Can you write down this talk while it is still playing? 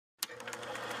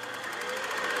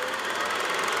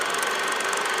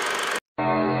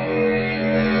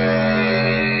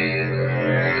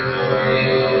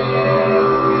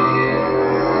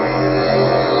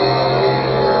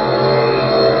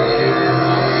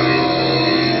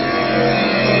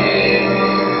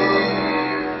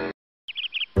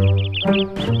నేనే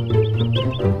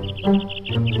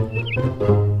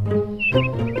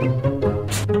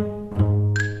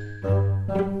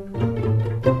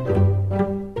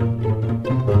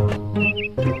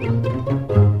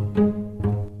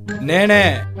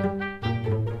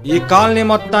ఈ కాలనీ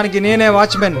మొత్తానికి నేనే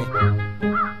వాచ్మెన్ని.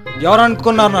 ఎవరు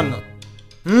అనుకున్నారు నన్ను?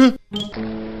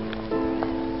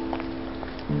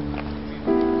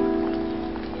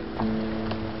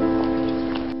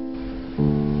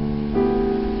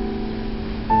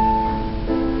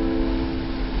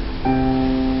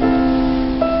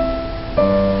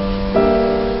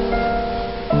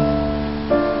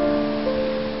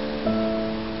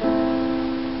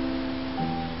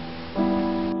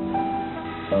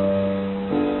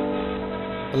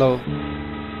 హలో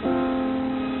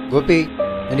గోపి,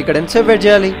 నేను ఇక్కడ ఎంతసేపు వెయిట్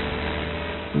చేయాలి?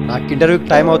 నాకు ఇంటర్వ్యూకి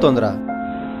టైం అవుతుందిరా.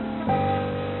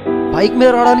 బైక్ మీద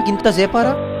రావడానికి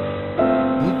ఇంతసేపారా?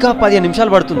 ఇంకా 15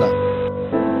 నిమిషాలు పడుతుందా?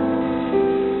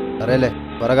 సరేలే,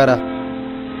 త్వరగా రా.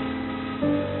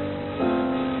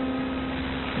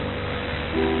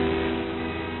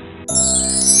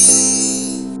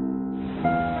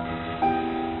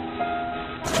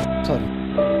 సారీ,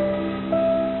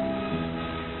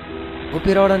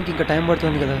 గోపి రావడానికి ఇంకా టైం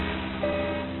పడుతుంది కదా.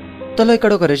 తలో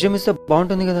ఇక్కడ ఒక రెజ్యూమ్ ఇస్తే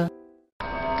బాగుంటుంది కదా.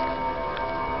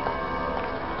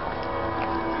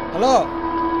 హలో,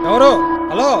 ఎవరు?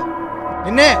 హలో,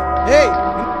 నిన్నే. ఏయ్,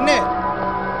 నిన్నే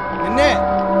నిన్నే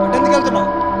ఎందుకు వెళ్తున్నావు?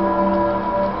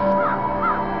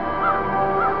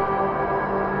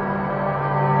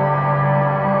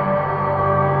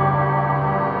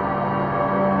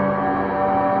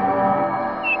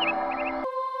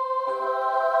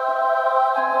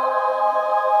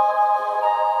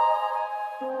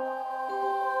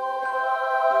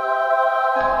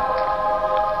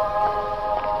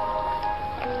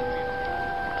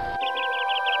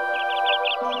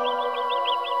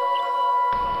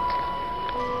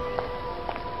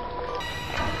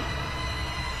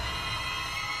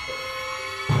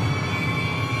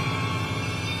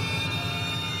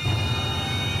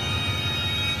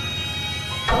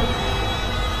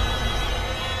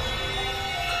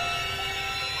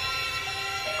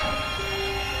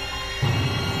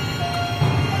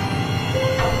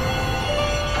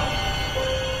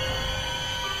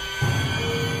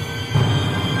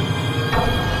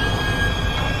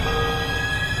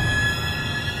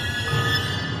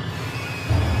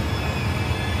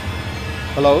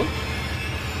 హలో,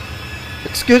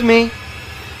 ఎక్స్క్యూజ్ మీ,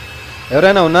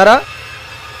 ఎవరైనా ఉన్నారా?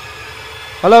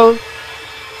 హలో,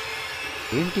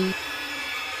 ఏంటి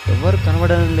ఎవరు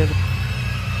కనబడడం లేదు?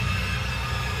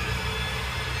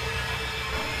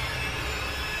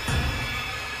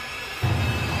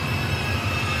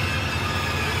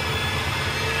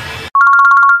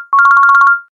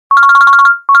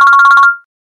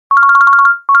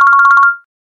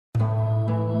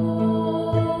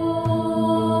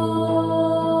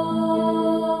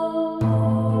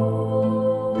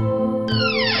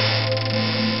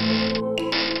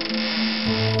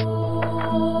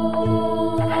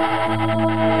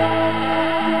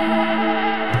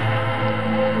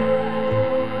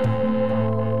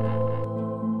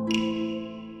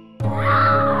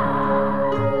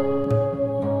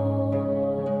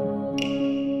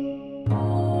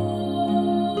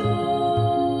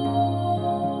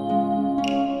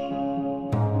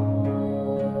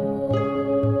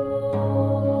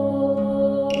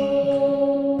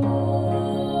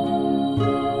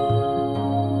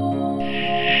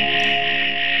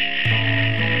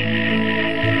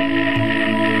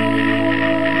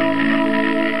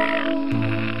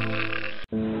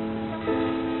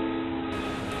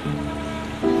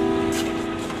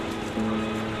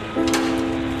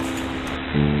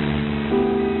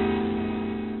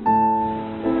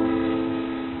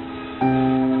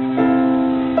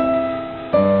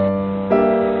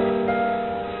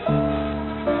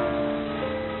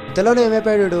 ఇంతలోనే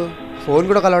ఏమైపోయాడు? ఫోన్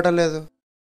కూడా కలవటం లేదు.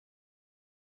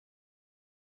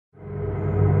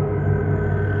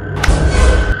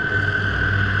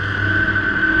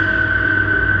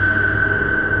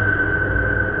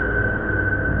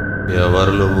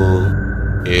 ఎవరు నువ్వు?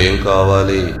 ఏం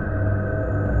కావాలి?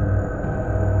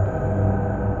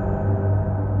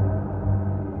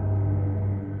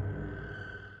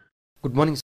 Good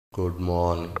morning. Good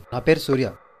morning. నా పేరు సూర్య.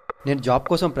 నేను జాబ్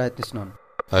కోసం ప్రయత్నిస్తున్నాను.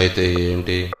 అయితే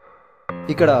ఏంటి?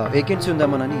 ఇక్కడ వేకెన్సీ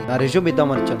ఉందామని నా రెజ్యూమ్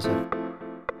ఇద్దామని వచ్చాను సార్.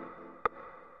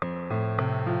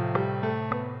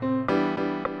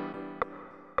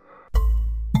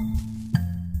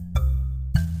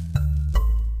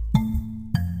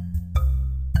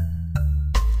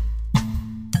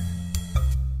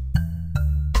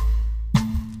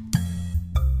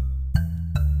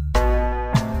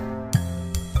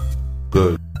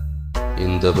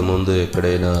 ఇంతకు ముందు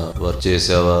ఎక్కడైనా వర్క్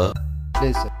చేసావా?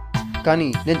 లేదు సార్, కానీ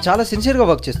నేను చాలా సిన్సియర్గా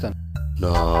వర్క్ చేస్తాను.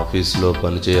 నా ఆఫీస్లో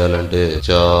పని చేయాలంటే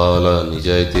చాలా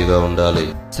నిజాయితీగా ఉండాలి.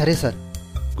 సరే సార్.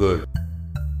 గుడ్.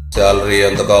 శాలరీ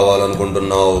ఎంత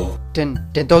కావాలనుకుంటున్నావు?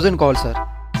 10,000 కావాలి సార్.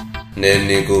 నేను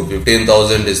నీకు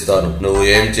 15,000 ఇస్తాను. నువ్వు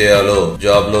ఏం చేయాలో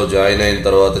జాబ్ లో జాయిన్ అయిన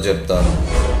తర్వాత చెప్తాను.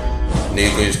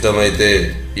 నీకు ఇష్టమైతే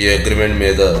ఈ అగ్రిమెంట్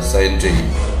మీద సైన్ చెయ్యి.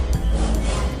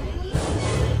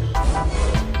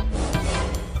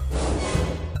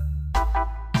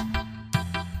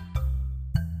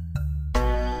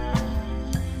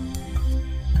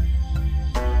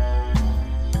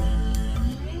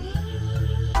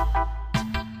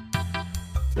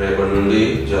 రేపటి నుండి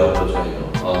జాబ్ లో జాయిన్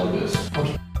అవ్వు. All the best.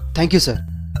 Thank you sir.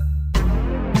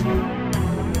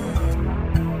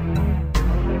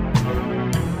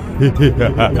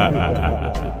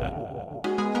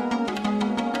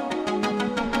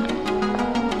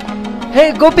 హే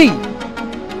గోపి,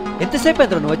 ఎంతసేపు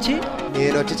అయిందిరా నువ్వు వచ్చి?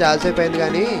 నేను వచ్చి చాలాసేపు అయింది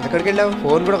కానీ ఎక్కడికి వెళ్ళావు?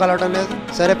 ఫోన్ కూడా కలవటం లేదు.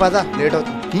 సరే పద, లేట్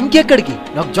అవుతుంది. ఇంకెక్కడికి?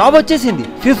 నాకు జాబ్ వచ్చేసింది.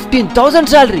 15,000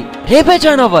 శాలరీ. రేపే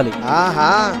జాయిన్ అవ్వాలి. ఆహా,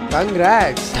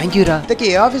 కంగ్రాట్స్. థ్యాంక్ యూ రా. ఇంతకీ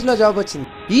ఏ ఆఫీస్ లో జాబ్ వచ్చింది?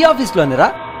 ఈ ఆఫీస్లోనేరా.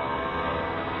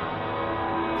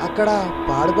 అక్కడ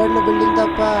పాడుబడిన బిల్డింగ్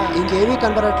తప్ప ఇంకేమీ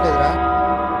కనపడట్లేదురా.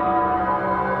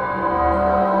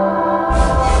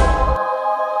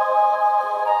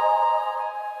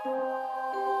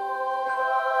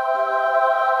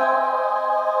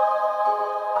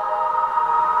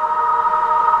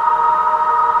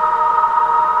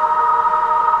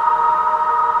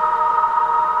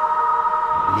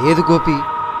 లేదు గోపి,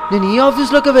 నేను ఈ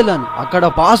ఆఫీస్లోకి వెళ్ళాను. అక్కడ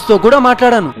బాస్తో కూడా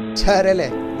మాట్లాడాను. సరేలే,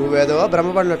 నువ్వేదో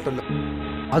భ్రమపడినట్టున్నా.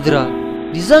 అదిరా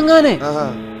నిజంగానే. ఆహా,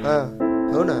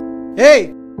 అవునా? ఏయ్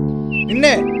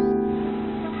నిన్నే,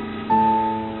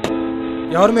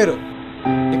 ఎవరు మీరు?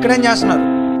 ఇక్కడేం చేస్తున్నారు?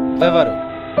 ఎవరు?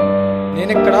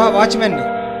 నేను ఇక్కడ వాచ్మెన్ని.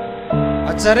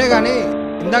 అది సరే గాని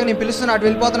ఇందాక నేను పిలుస్తున్నా అటు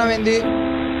వెళ్ళిపోతున్నావేంది?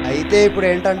 అయితే ఇప్పుడు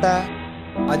ఏంటంట?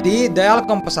 అది దయాల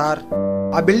కొంప సార్.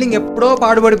 ఆ బిల్డింగ్ ఎప్పుడో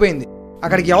పాడుపడిపోయింది.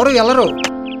 అక్కడికి ఎవరు వెళ్ళరు.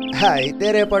 అయితే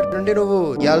రేపటి నుండి నువ్వు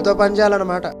ఇయాలతో పని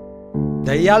చేయాలన్నమాట.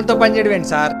 దయ్యాలతో పనిచేయడం ఏంటి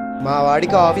సార్? మా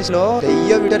వాడికి ఆఫీస్ లో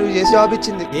దెయ్యం ఇంటర్వ్యూ చేసి జాబ్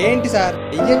ఇచ్చింది. ఏంటి సార్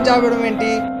దెయ్యం జాబ్ ఇవ్వడం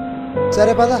ఏంటి?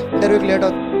 సరే పద, ఇంటర్వ్యూకి లేట్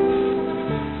అవుతుంది.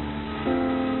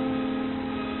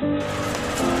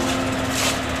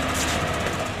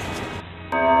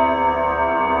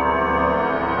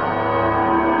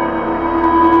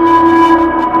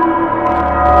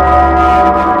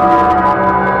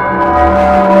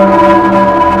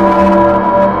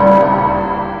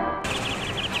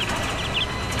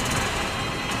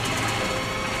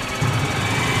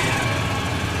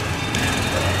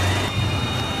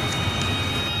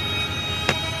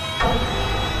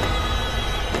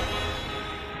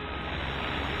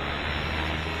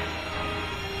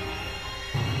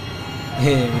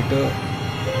 ఏమిటో